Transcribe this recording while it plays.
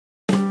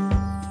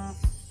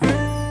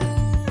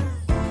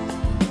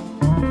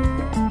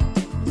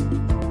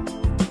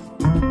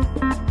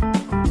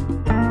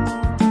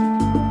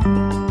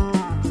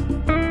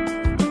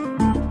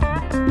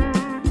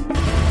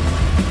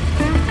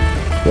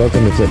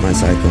Welcome to Flip My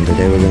Cycle, and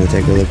today we're going to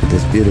take a look at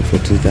this beautiful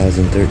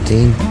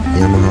 2013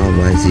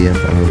 Yamaha YZF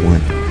R1.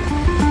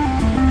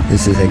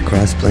 This is a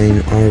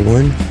cross-plane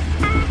R1,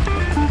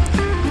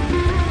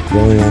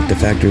 rolling off the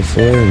factory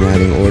floor and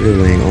riding order,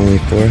 weighing only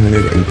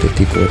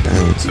 454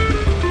 pounds.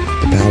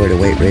 The power to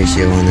weight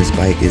ratio on this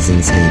bike is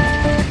insane.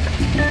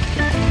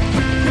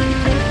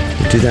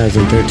 The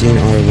 2013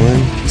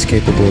 R1 is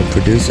capable of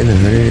producing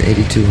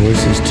 182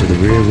 horses to the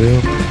rear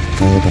wheel,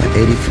 followed by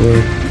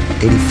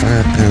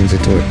 85 pounds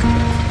of torque.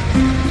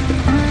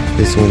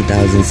 This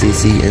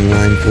 1000cc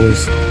inline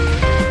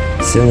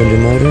 4-cylinder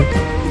motor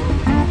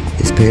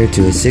is paired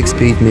to a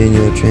 6-speed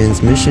manual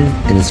transmission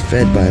and is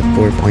fed by a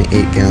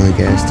 4.8-gallon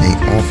gas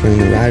tank, offering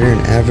the rider an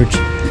average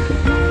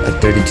of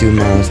 32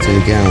 miles to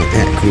the gallon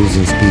at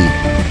cruising speed.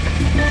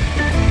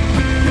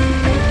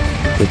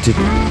 The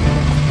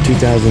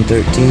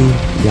 2013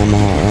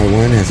 Yamaha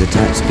R1 has a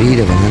top speed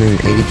of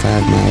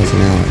 185 miles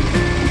an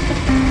hour.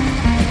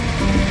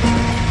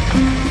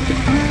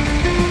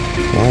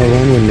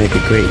 R1 would make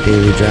a great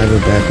daily driver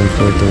back and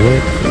forth to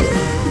work,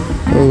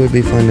 or would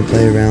be fun to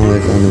play around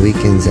with on the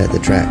weekends at the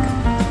track.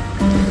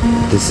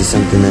 If this is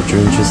something that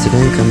you're interested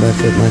in, come by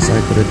Flip My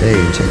Cycle today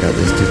and check out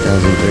this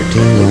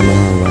 2013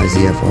 Yamaha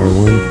YZF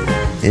R1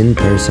 in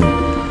person.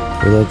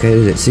 We're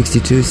located at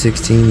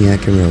 6216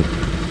 Yakin Road.